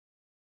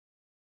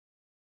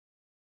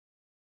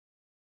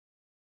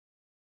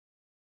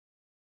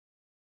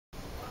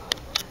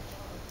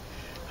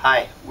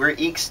Hi, we're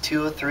Eecs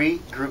 203,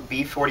 Group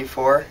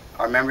B44.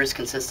 Our members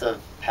consist of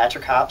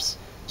Patrick Hops,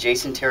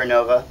 Jason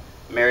Terranova,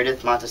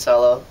 Meredith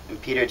Monticello, and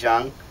Peter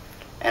Jung.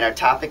 And our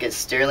topic is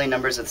Stirling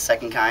numbers of the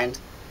second kind.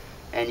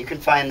 And you can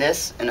find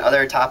this and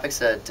other topics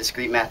at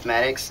Discrete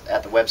Mathematics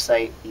at the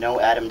website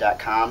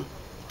knoatom.com,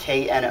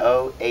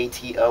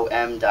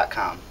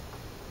 knoatom.com.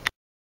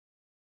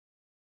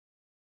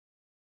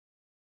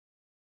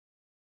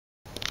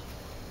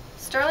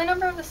 Stirling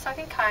number of the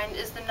second kind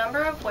is the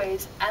number of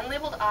ways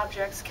n-labeled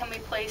objects can be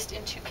placed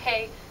into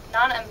k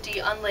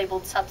non-empty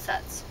unlabeled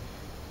subsets,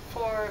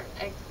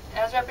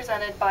 as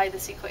represented by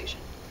this equation.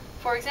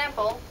 For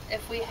example,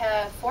 if we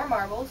have 4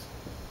 marbles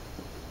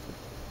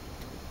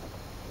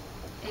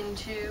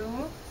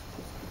into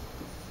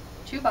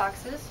 2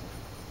 boxes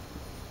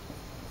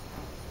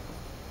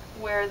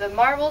where the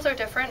marbles are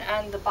different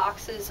and the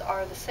boxes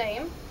are the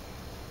same,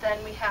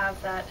 then we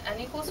have that n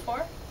equals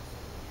 4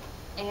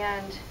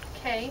 and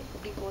k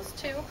equals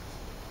 2,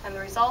 and the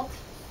result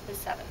is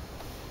 7.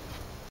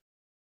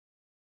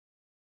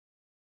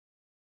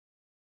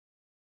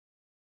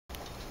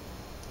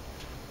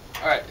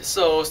 Alright,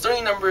 so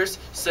Stirling numbers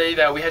say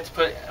that we can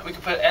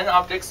put n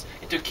objects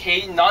into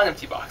k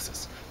non-empty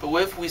boxes. But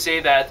what if we say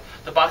that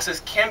the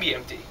boxes can be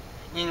empty?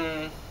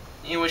 In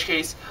which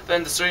case,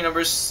 then the Stirling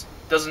numbers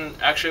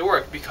doesn't actually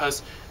work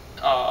because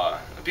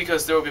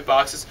there will be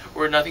boxes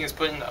where nothing is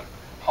put in them.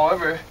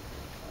 However,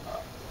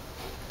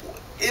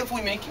 if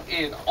we make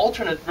an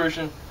alternate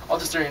version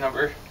of the Stirling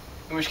number,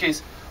 in which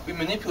case we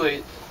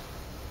manipulate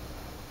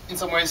in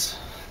some ways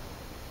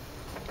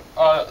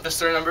the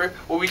Stirling number,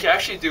 what we can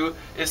actually do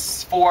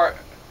is for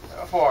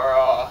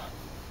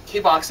k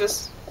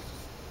boxes,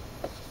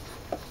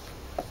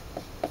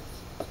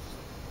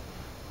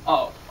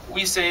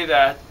 we say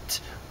that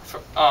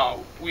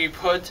we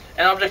put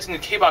n objects into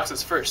k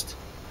boxes first.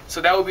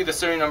 So that would be the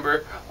Stirling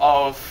number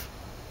of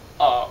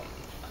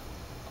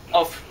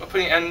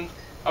putting n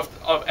of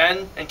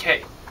n and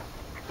k.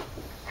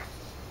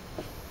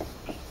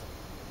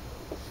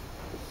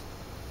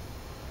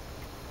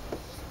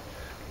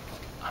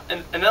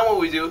 And then what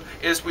we do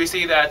is we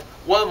see that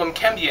one of them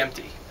can be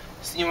empty,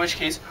 in which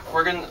case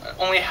we're going to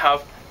only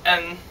have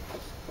n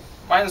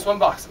minus 1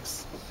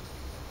 boxes.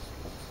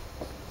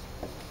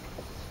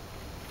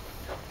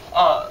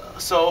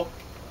 So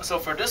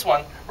for this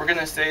one, we're going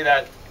to say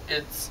that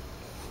it's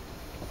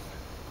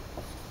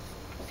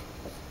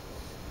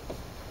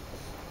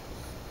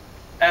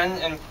n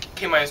and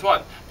k minus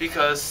 1,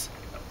 because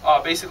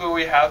basically what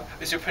we have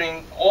is you're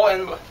putting all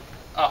n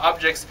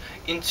objects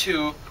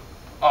into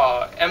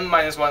m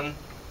minus 1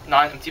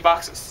 non-empty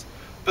boxes.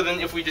 But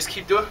then if we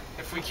keep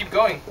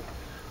going,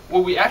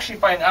 what we actually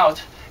find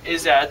out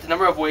is that the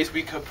number of ways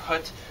we could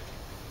put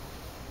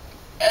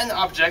n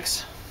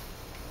objects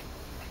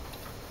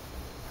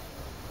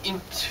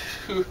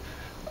into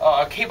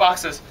k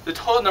boxes, the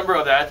total number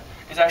of that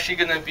is actually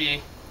going to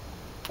be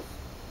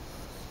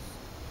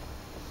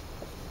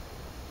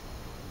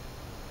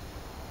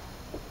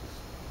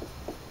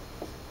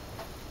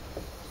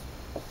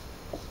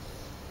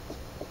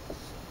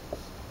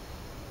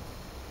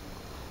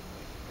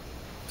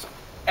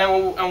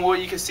and what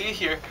you can see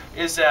here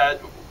is that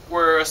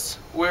we're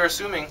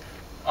assuming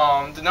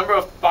the number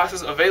of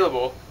boxes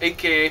available,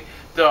 aka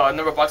the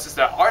number of boxes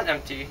that aren't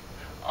empty,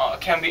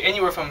 can be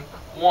anywhere from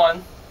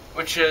 1,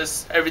 which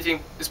is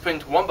everything is put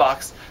into 1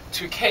 box,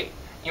 to k,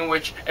 in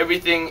which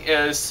everything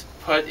is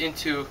put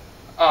into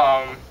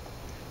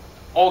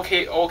all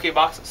k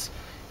boxes.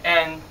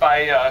 And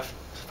by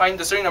finding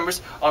the Stirling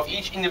numbers of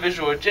each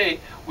individual j,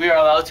 we are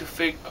allowed to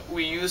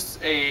we use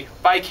a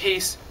by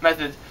case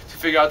method to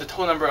figure out the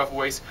total number of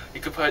ways we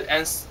could put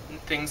n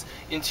things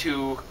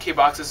into k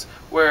boxes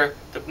where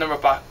the number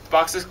of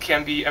boxes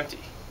can be empty.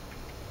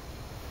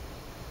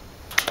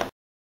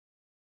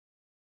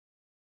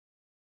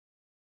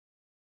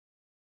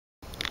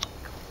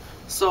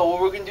 So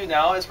what we're going to do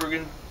now is we're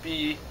going to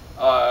be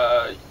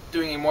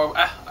doing a more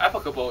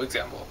applicable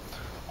example.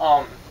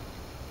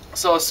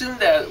 So assume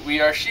that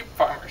we are sheep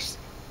farmers,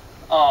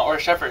 or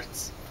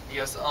shepherds,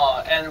 yes,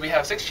 and we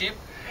have 6 sheep,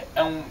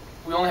 and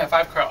we only have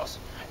 5 cows,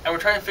 and we're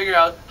trying to figure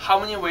out how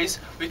many ways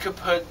we could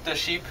put the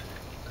sheep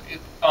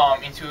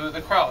into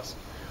the cows.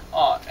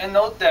 And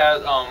note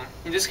that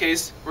in this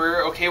case,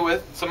 we're okay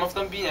with some of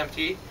them being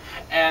empty,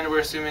 and we're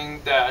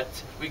assuming that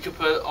we could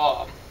put,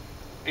 I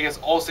guess,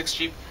 all 6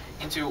 sheep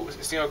into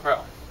a single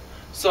cow.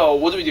 So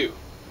what do?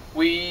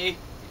 We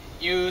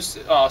use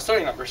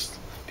Stirling numbers,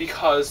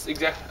 because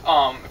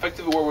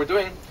effectively what we're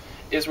doing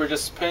is we're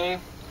just putting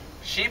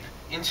sheep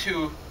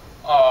into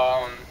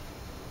unlabeled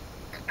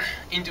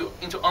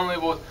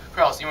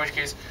cows, in which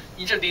case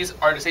each of these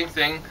are the same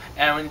thing,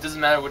 and it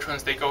doesn't matter which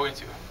ones they go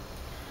into.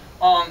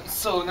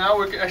 So now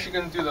we're actually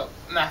going to do the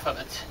math of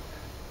it.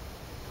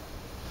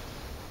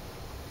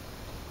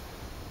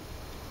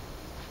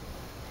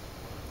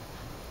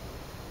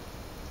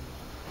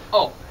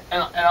 Oh,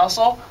 and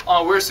also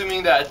we're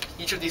assuming that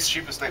each of these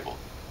sheep is labeled.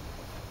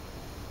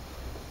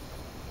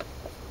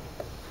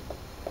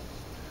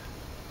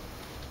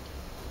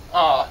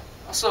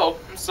 So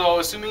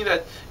assuming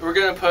that we're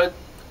gonna put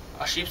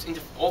sheep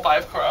into all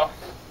 5 corral.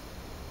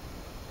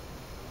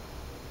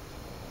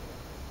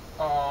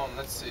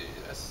 Let's see,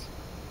 that's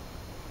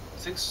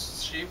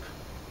 6 sheep,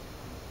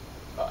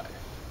 5.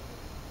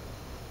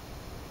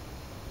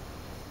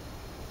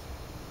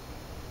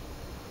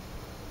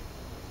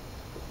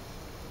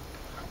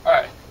 All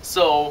right.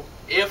 So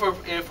if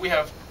we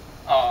have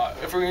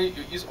if we're going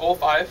to use all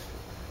 5, I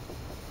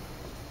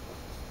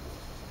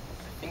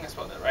think I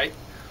spelled that right.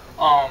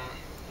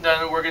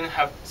 Then we're going to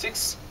have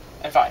 6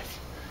 and 5.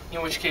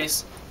 In which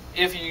case,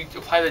 if you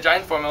apply the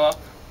giant formula,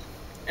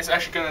 it's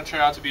actually going to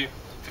turn out to be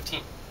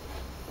 15.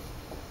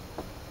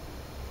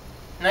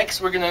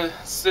 Next, we're going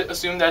to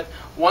assume that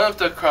one of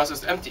the corrals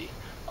is empty.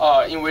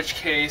 In which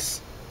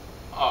case,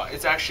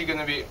 it's actually going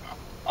to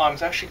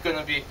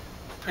be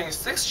putting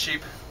 6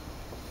 sheep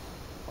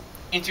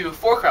into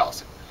 4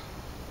 corrals,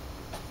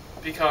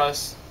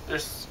 because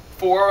there's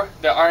 4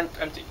 that aren't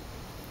empty,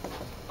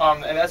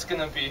 and that's going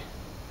to be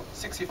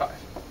 65.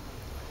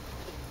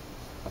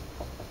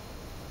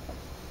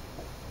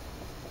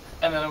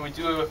 And then we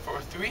do it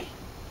for 3.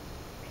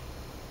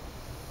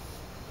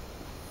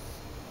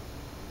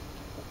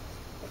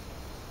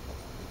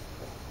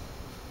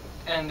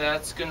 And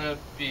that's going to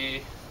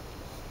be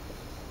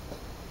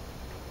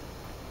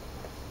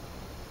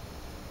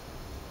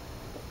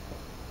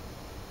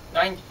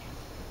 90.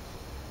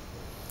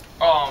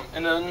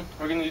 And then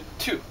we're going to do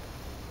 2.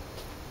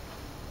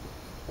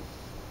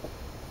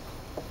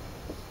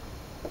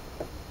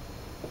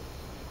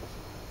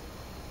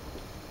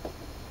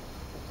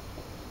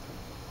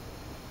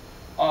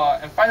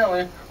 And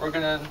finally, we're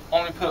going to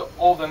only put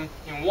all of them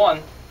in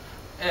 1,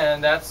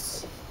 and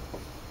there's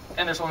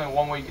only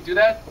one way you could do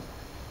that,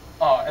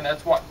 and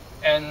that's 1.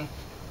 And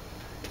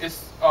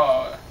it's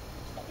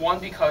 1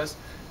 because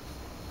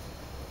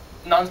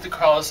none of the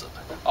corrals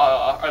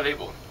are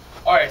labeled.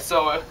 Alright,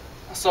 so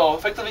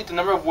effectively the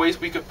number of ways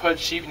we could put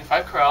sheep in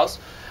 5 corrals,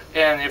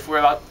 and if we're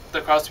allowed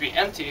the corrals to be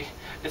empty,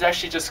 it's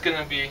actually just going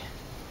to be,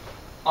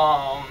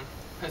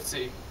 let's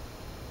see,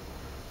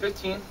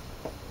 15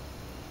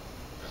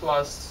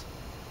 plus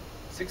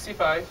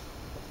 65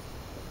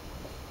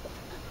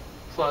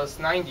 plus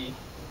 90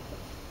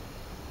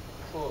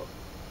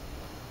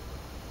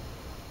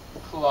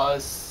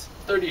 plus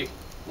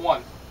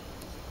 31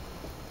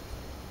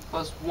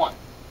 plus 1.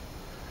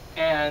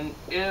 And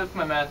if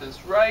my math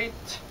is right,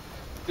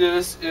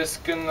 this is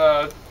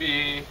gonna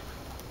be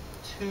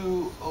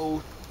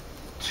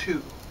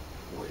 202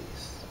 ways.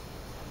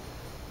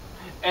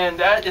 And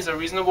that is a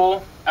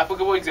reasonable,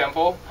 applicable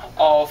example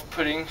of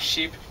putting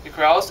sheep in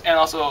corrals, and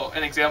also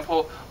an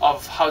example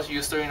of how to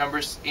use Stirling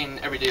numbers in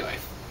everyday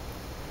life.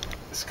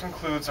 This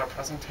concludes our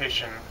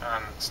presentation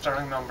on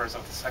Stirling numbers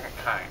of the second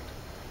kind.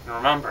 And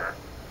remember,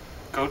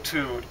 go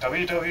to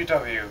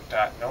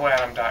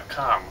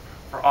www.noatom.com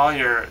for all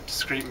your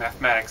discrete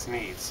mathematics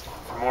needs.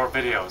 For more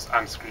videos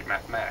on discrete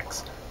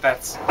mathematics,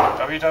 that's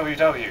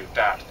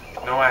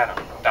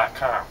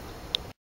www.noatom.com.